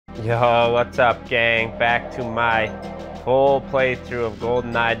Yo, what's up, gang? Back to my full playthrough of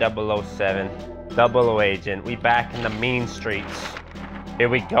Goldeneye 007, Double Agent. We back in the mean streets. Here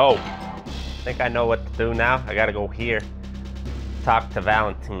we go. I think I know what to do now. I gotta go here. Talk to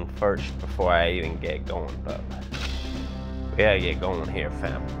Valentine first before I even get going, but we gotta get going here,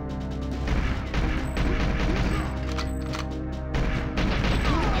 fam.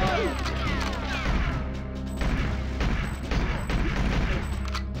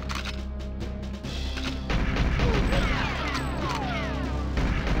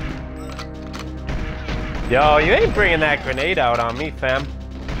 Yo, you ain't bringing that grenade out on me, fam.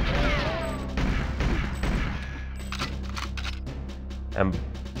 And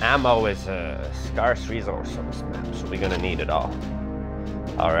ammo is a scarce resource on this map, so we're gonna need it all.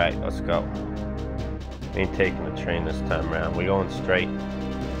 All right, let's go. We ain't taking the train this time around. We're going straight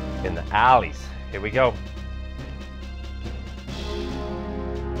in the alleys. Here we go.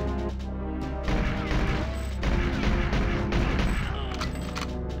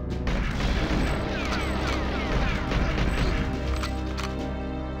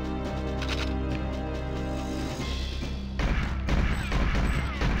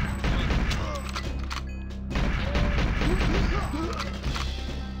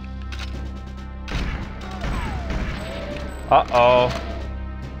 Uh-oh.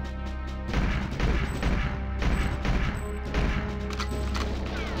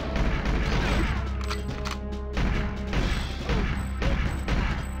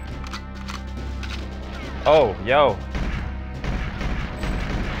 Oh, yo.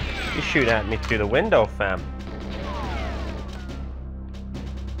 You shoot at me through the window, fam.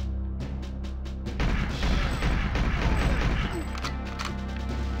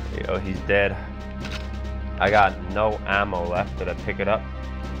 Yo, he's dead. I got no ammo left. Did I pick it up?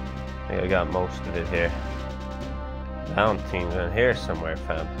 I think I got most of it here. Valentine's in here somewhere,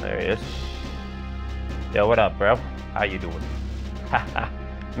 fam. There he is. Yo, what up, bro? How you doing? Haha,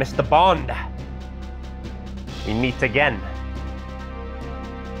 Mr. Bond. We meet again.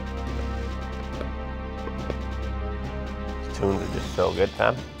 These tunes are just so good,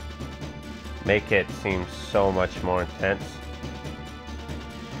 fam. Make it seem so much more intense.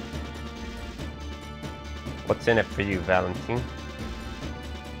 What's in it for you, Valentine?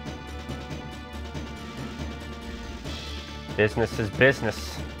 Business is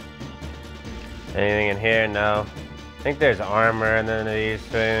business. Anything in here? No. I think there's armor and then these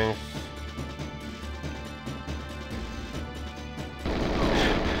things.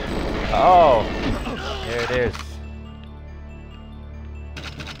 Oh! There it is.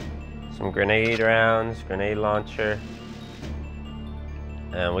 Some grenade rounds, grenade launcher.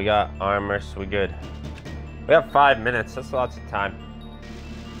 And we got armor, so we good. We have 5 minutes, that's lots of time.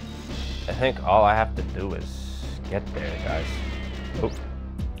 I think all I have to do is get there, guys. Oop.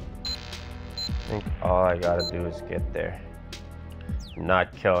 I think all I gotta do is get there.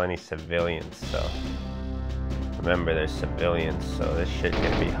 Not kill any civilians, so. Remember, there's civilians, so this shit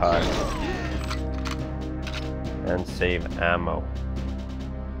can be hard. And save ammo.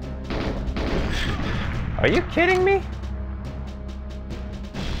 Are you kidding me?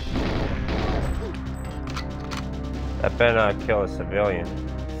 That better not kill a civilian.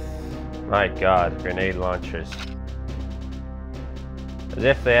 My God, grenade launchers. As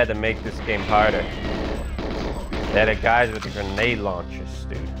if they had to make this game harder. They had a guys with the grenade launchers,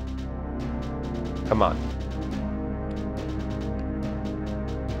 dude. Come on.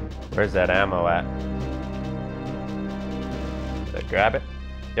 Where's that ammo at? Did I grab it?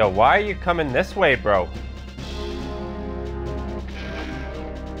 Yo, why are you coming this way, bro?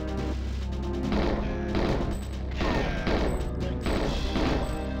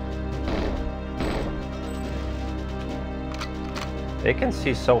 They can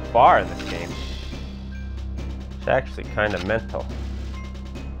see so far in this game. It's actually kind of mental.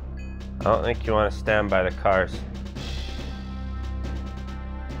 I don't think you want to stand by the cars.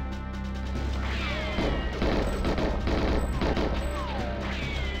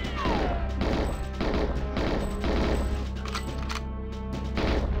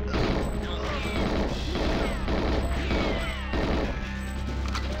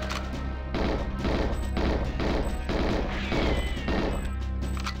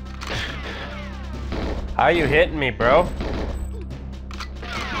 How you hitting me, bro?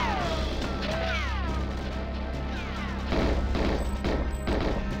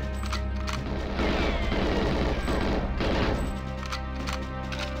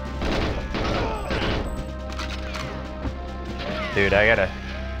 Dude, I gotta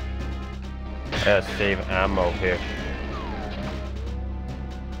save ammo here.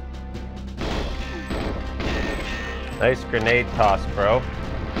 Nice grenade toss, bro.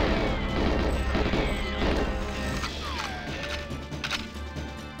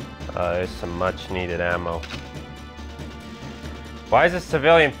 There's some much needed ammo. Why is a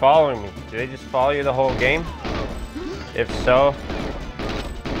civilian following me? Do they just follow you the whole game? If so,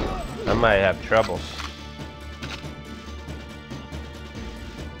 I might have troubles.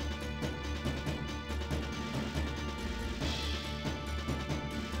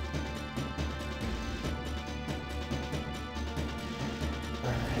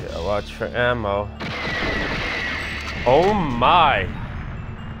 Yeah, watch for ammo. Oh my!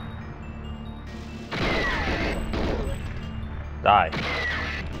 Die.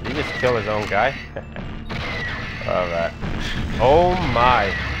 Did he just kill his own guy? Alright. Oh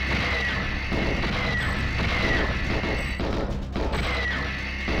my!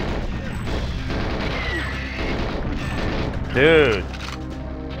 Dude!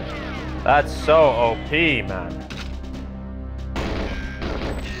 That's so OP, man.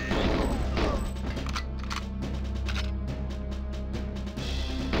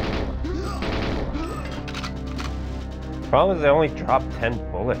 Problem is they only drop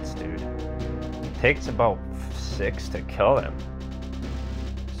 10 bullets, dude. It takes about 6 to kill them.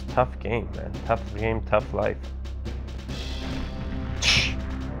 It's a tough game, man. Tough game, tough life.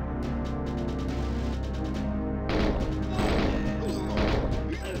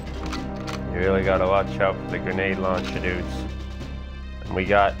 You really gotta watch out for the grenade launcher, dudes. And we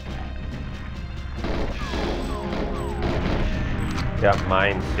got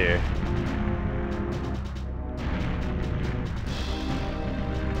mines here.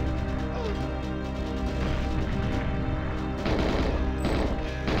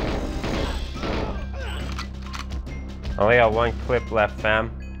 Only got one clip left,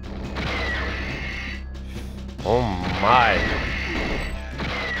 fam. Oh my.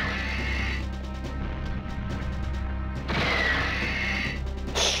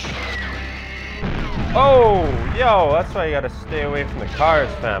 Oh, yo, that's why you gotta stay away from the cars,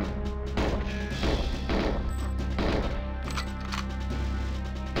 fam.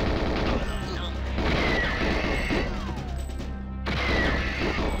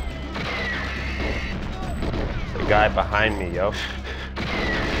 Guy behind me, yo.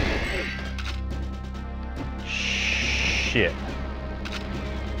 Shit.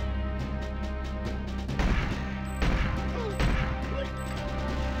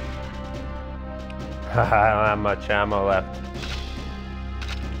 I don't have much ammo left.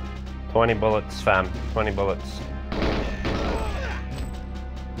 20 bullets, fam. 20 bullets.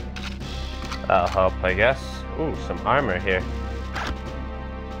 That'll help, I guess. Ooh, some armor here.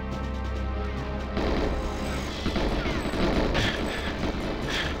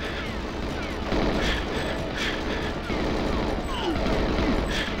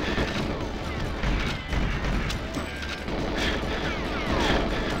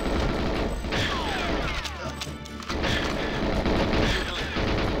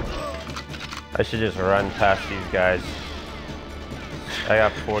 I should just run past these guys. I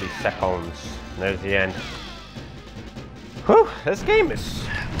got 40 seconds. And there's the end. Whew, this game is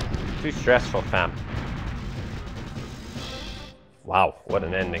too stressful, fam. Wow, what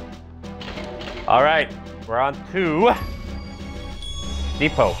an ending. Alright, we're on to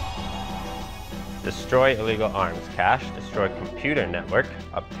Depot. Destroy illegal arms cache, destroy computer network,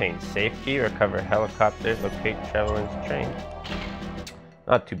 obtain safe key, recover helicopters, locate traveling train.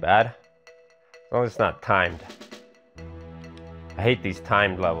 Not too bad. As long as it's not timed. I hate these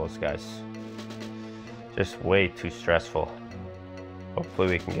timed levels, guys. Just way too stressful. Hopefully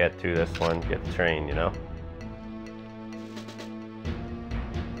we can get through this one, get the train, you know?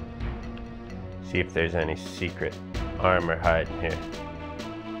 See if there's any secret armor hiding here.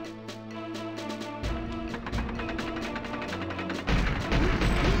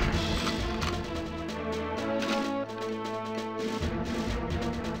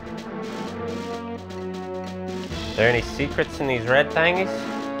 Are there any secrets in these red thingies?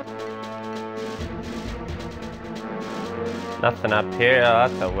 Nothing up here. Oh,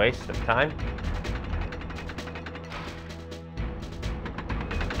 that's a waste of time.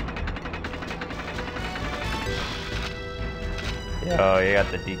 Yo, you got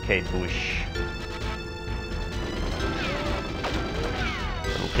the DK bush.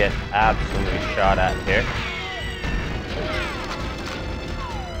 I'm getting absolutely shot at here.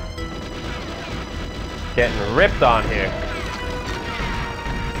 Getting ripped on here.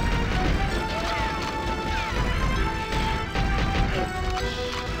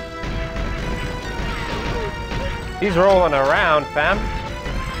 He's rolling around, fam.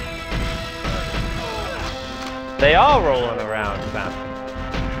 They all rolling around, fam.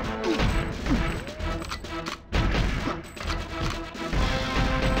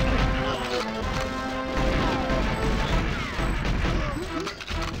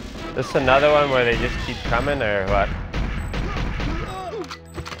 This another one where they just keep coming, or what?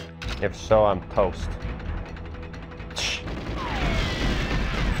 If so, I'm toast.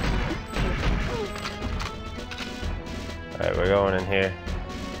 Alright, we're going in here.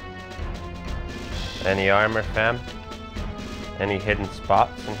 Any armor, fam? Any hidden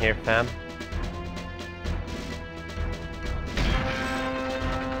spots in here, fam?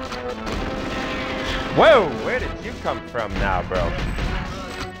 Whoa! Where did you come from now, bro?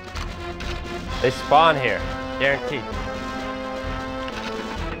 They spawn here. Guaranteed.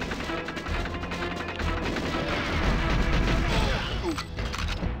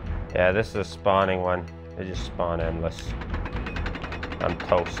 Yeah, this is a spawning one. They just spawn endless. I'm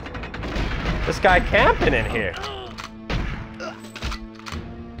toast. This guy camping in here.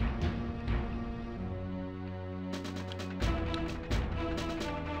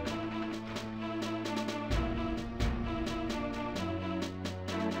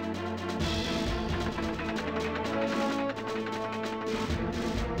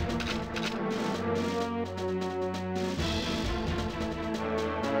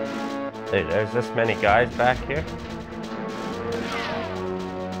 Hey, there's this many guys back here.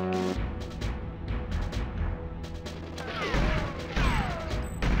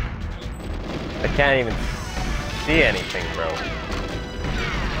 I can't even see anything, bro.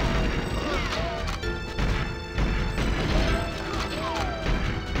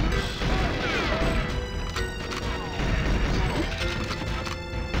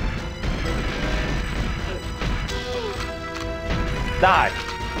 Die.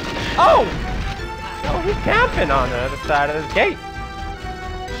 Oh! Oh, he's camping on the other side of this gate.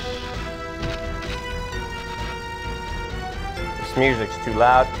 This music's too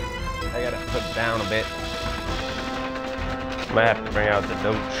loud. I gotta put it down a bit. Might have to bring out the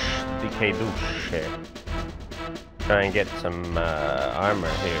DK douche here. Try and get some armor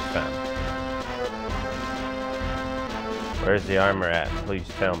here, fam. Where's the armor at? Please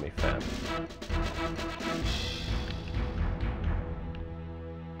tell me, fam.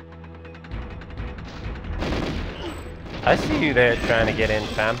 I see you there trying to get in,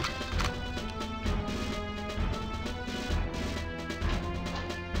 fam.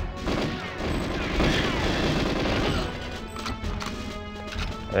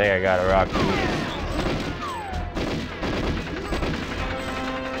 I think I got a rock.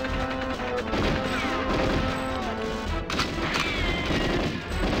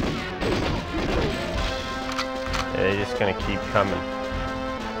 Yeah, they're just gonna keep coming.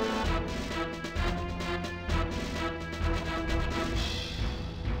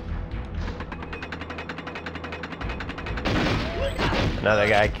 Another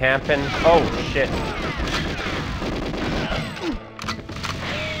guy camping. Oh shit.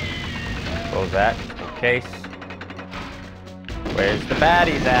 Close that in case. Where's the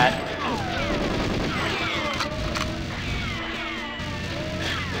baddies at?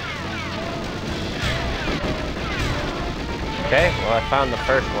 Okay, well I found the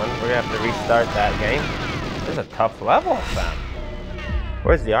first one. We're gonna have to restart that game. This is a tough level, fam.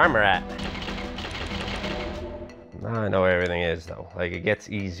 Where's the armor at? Now I know where everything is though. Like, it gets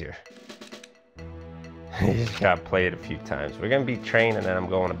easier. You just gotta play it a few times. We're gonna be trained and then I'm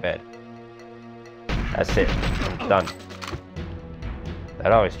going to bed. That's it. I'm done.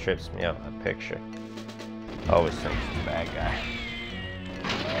 That always trips me up, that picture. Always thinks it's a bad guy.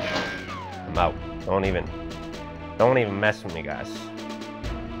 I'm out. Don't even mess with me, guys.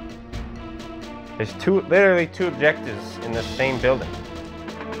 There's literally two objectives in the same building.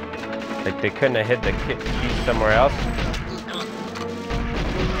 Like, they couldn't have hid the key somewhere else.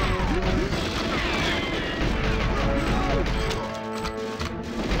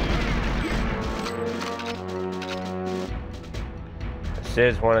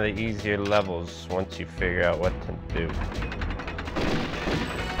 This is one of the easier levels once you figure out what to do.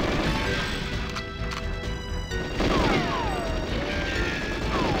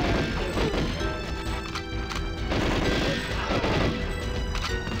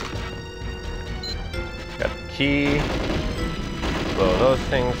 Key, blow those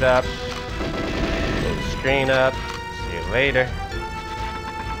things up, blow the screen up, see you later.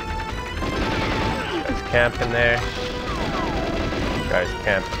 Guys camping there, guys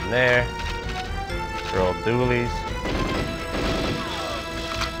camping there, throw dualies.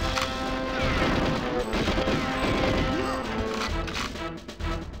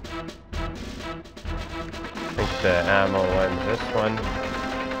 I think the ammo one's this one.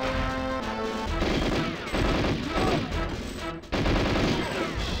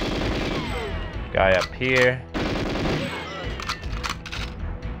 Guy up here.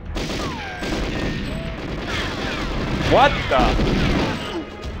 What the?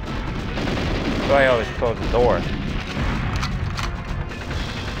 why I always close the door.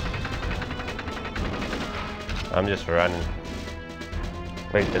 I'm just running.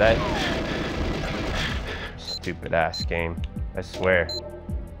 Wait, did I? Stupid ass game. I swear.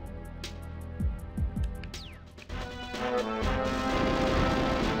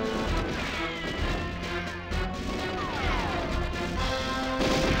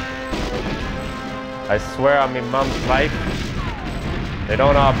 I swear on me mom's life, they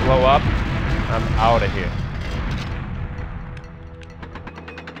don't all blow up. I'm out of here.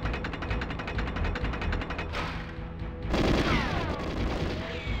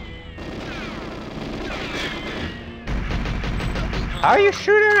 How are you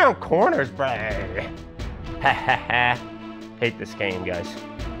shooting around corners, bruh? Ha ha ha. Hate this game, guys.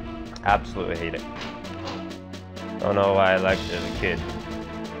 Absolutely hate it. Don't know why I liked it as a kid.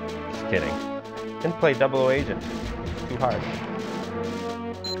 Just kidding. Didn't play 00 Agent. It's too hard.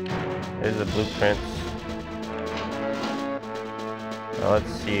 There's the blueprints. Now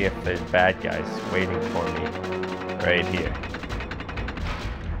let's see if there's bad guys waiting for me right here.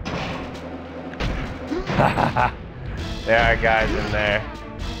 There are guys in there.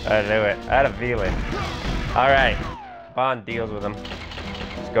 I knew it. I had a feeling. Alright. Bond deals with them.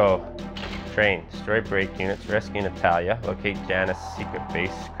 Let's go. Train. Destroy brake units. Rescue Natalia. Locate Janice's secret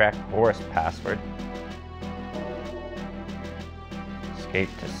base. Crack Boris' password. Escape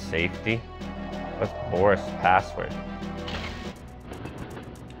to safety. What's Boris' password?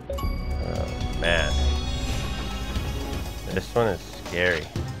 Oh, man. This one is scary.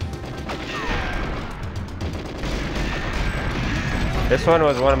 This one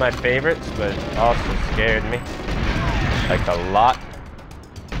was one of my favorites, but also scared me. Like a lot.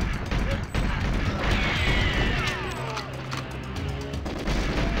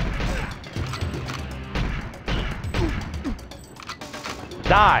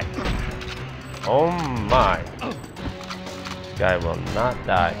 Die! Oh my. This guy will not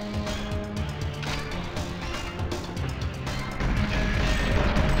die.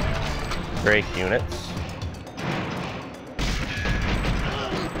 Brake units.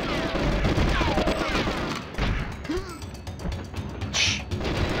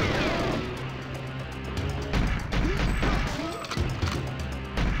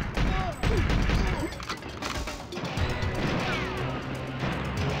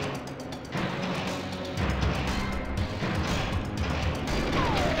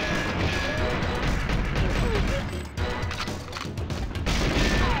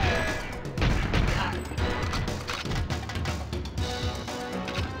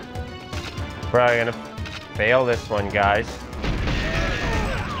 Probably gonna fail this one, guys.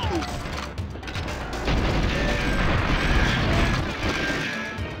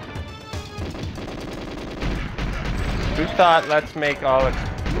 Who thought let's make all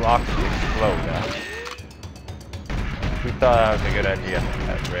blocks explode? Who thought that was a good idea?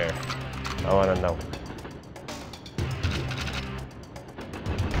 That's rare. I wanna know.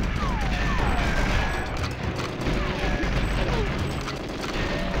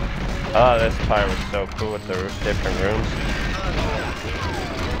 Oh, this part was so cool with the different rooms.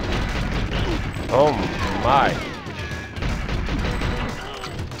 Oh my.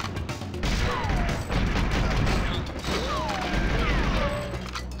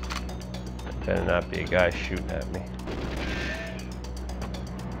 Better not be a guy shooting at me.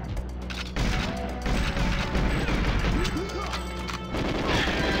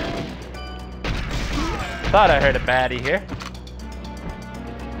 Thought I heard a baddie here.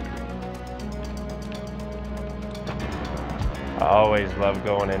 I always love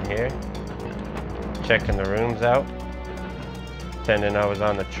going in here, checking the rooms out, pretending I was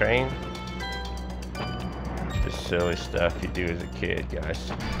on the train. Just silly stuff you do as a kid,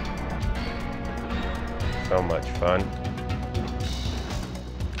 guys. So much fun.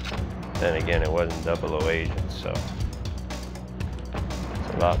 Then again, it wasn't 00 Agent, so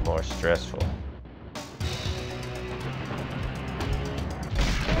it's a lot more stressful.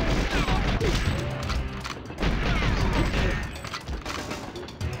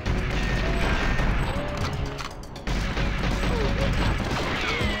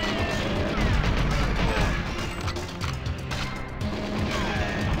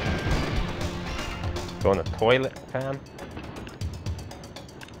 Go in the toilet, fam.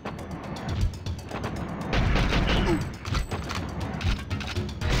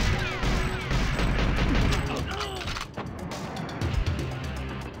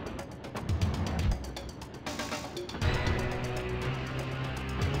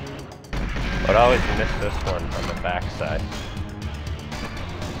 But I always miss this one on the back side.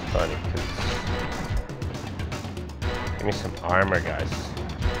 It's funny because give me some armor, guys.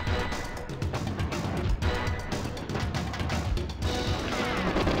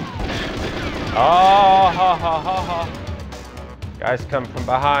 Oh, ha, ha, ha, ha. Guys come from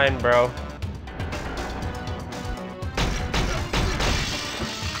behind, bro.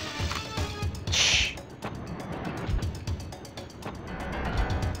 Shh.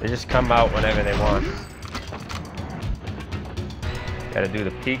 They just come out whenever they want. Gotta do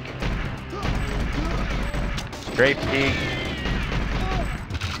the peek. Straight peek.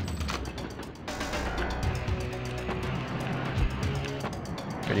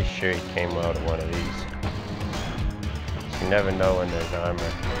 Pretty sure he came out of one of these. You never know when there's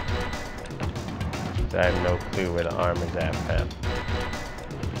armor. I have no clue where the armor's at, fam.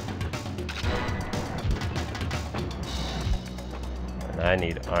 And I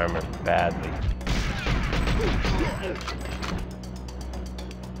need armor badly.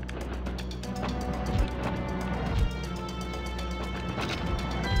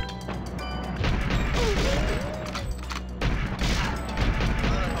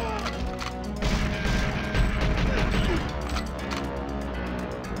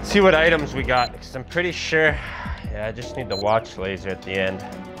 See what items we got, because I'm pretty sure, yeah, I just need the watch laser at the end.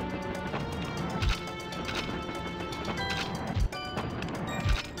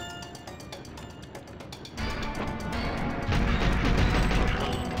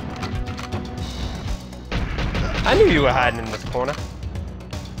 I knew you were hiding in this corner.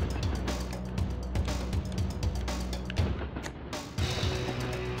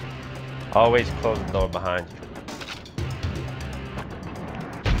 Always close the door behind you.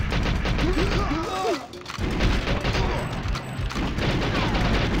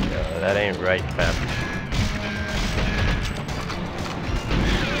 That ain't right, fam.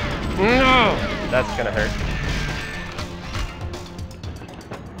 No! That's gonna hurt.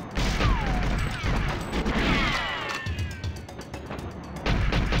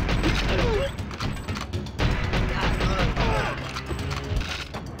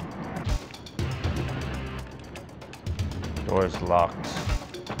 Door's locked.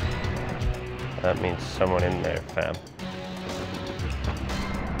 That means someone in there, fam.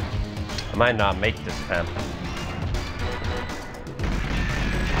 I might not make this, fam.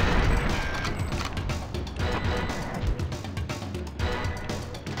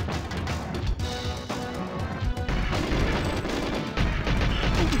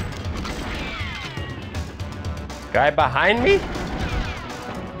 Guy behind me?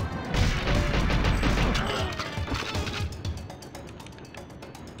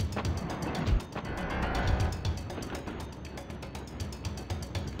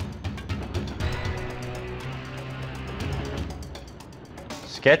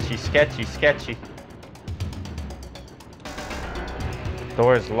 Sketchy, sketchy, sketchy.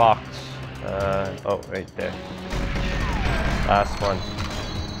 Door is locked. Oh, right there. Last one.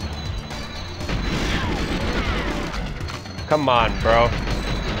 Come on, bro.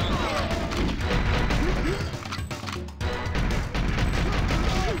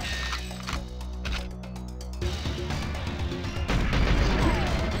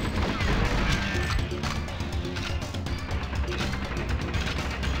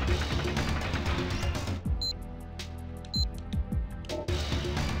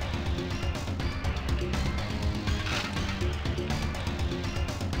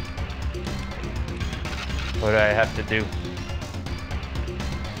 What do I have to do?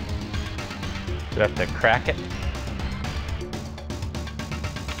 Do I have to crack it?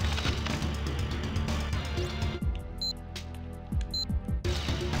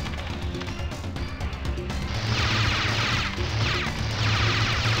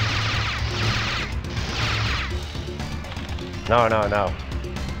 No, no, no.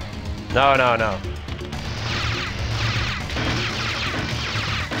 No, no, no.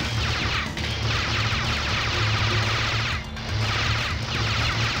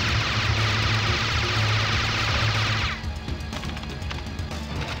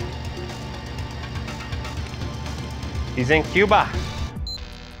 He's in Cuba.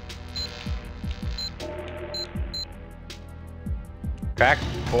 Crack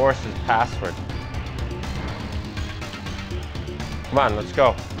Boris's password. Come on, let's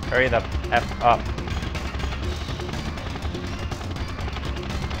go. Hurry the F up.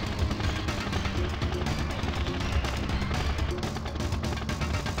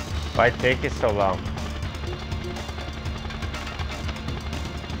 Why'd it take it so long?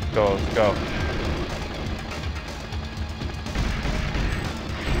 Go, let's go.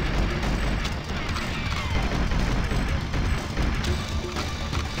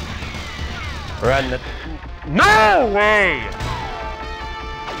 Run the... No way!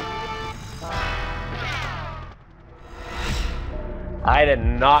 I did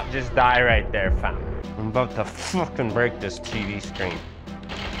not just die right there, fam. I'm about to fucking break this TV screen.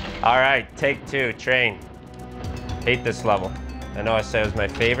 All right, take 2, train. Hate this level. I know I said it was my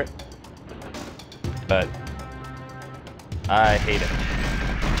favorite, but I hate it.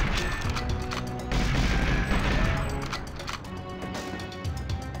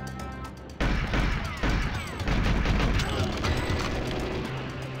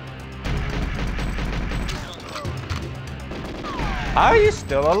 How are you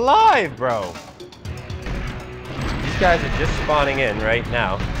still alive, bro? These guys are just spawning in right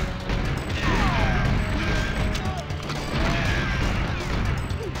now.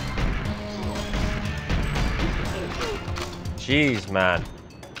 Jeez, man.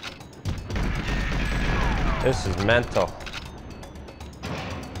 This is mental.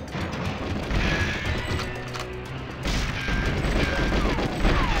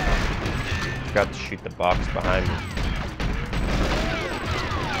 Forgot to shoot the box behind me.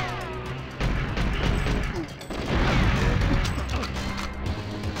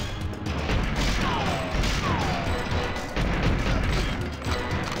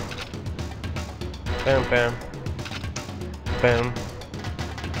 Bam, bam. Bam.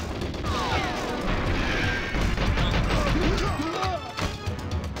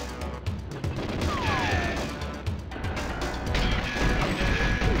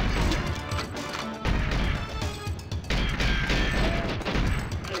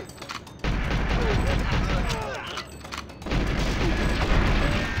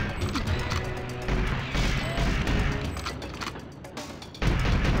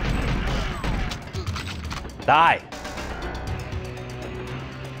 Die!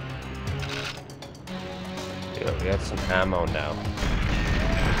 Yo, we got some ammo now.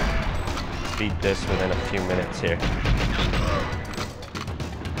 Let's beat this within a few minutes here.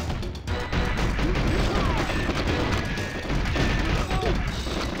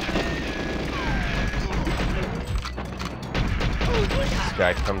 This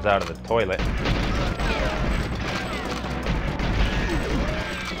guy comes out of the toilet.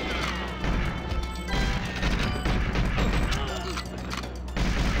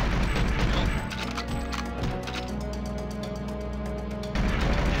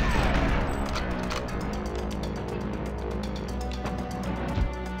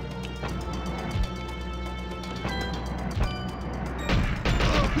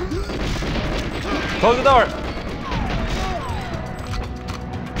 Close the door!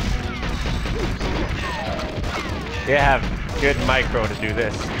 You have good micro to do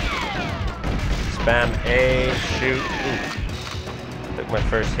this. Spam A, shoot. Ooh. Took my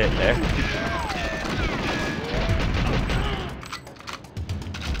first hit there.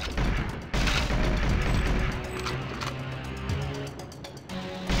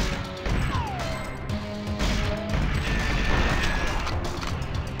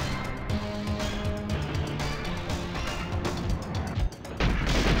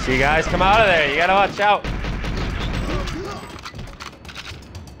 See, guys, come out of there. You gotta watch out.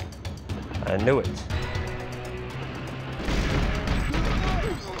 I knew it.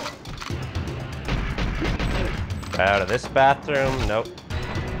 Out of this bathroom. Nope.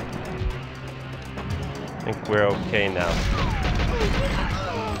 I think we're okay now.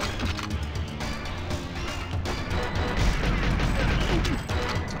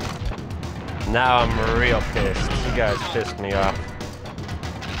 Now I'm real pissed. You guys pissed me off.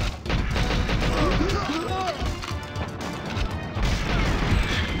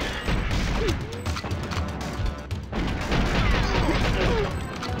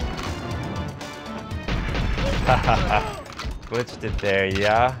 Glitched it there,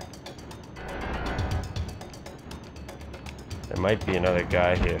 yeah. There might be another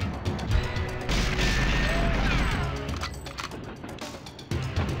guy here.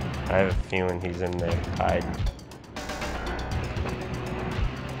 I have a feeling he's in there hiding.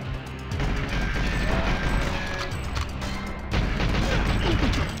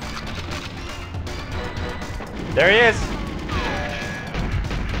 There he is!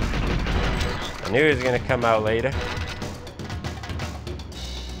 I knew he was gonna come out later.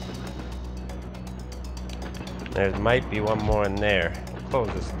 There might be one more in there.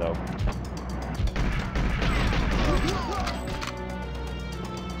 Close this though.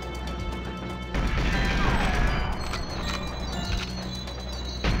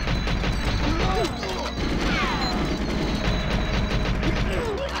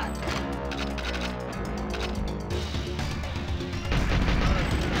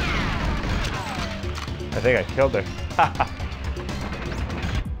 I think I killed her.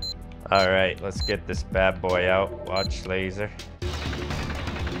 Alright, let's get this bad boy out. Watch laser.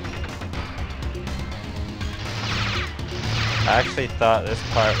 I actually thought this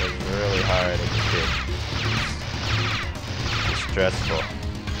part was really hard as a kid. It's stressful.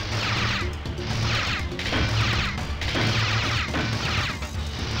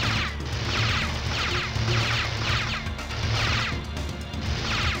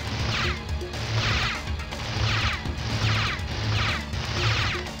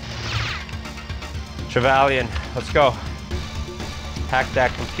 Trevelyan, let's go. Hack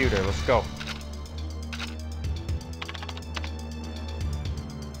that computer, let's go.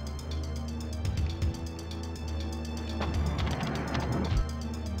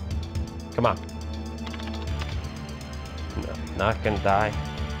 Come on. No, not gonna die.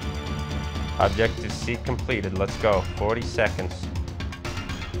 Objective C completed, let's go. 40 seconds.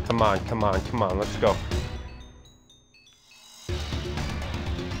 Come on, come on, come on, let's go.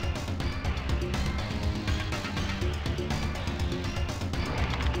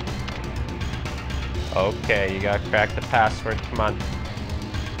 Okay, you gotta crack the password, come on.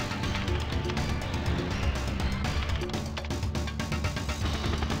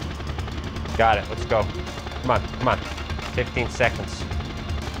 Got it, let's go. Come on, come on. 15 seconds.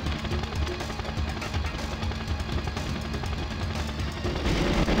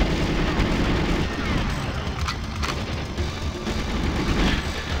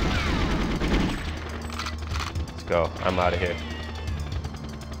 Let's go, I'm out of here.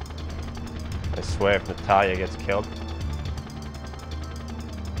 I swear if Natalia gets killed.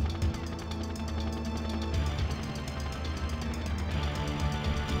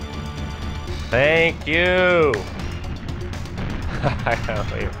 Thank you! I can't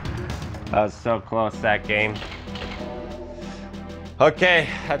believe I was so close that game. Okay,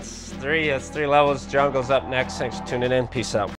 that's three levels. Jungle's up next. Thanks for tuning in. Peace out.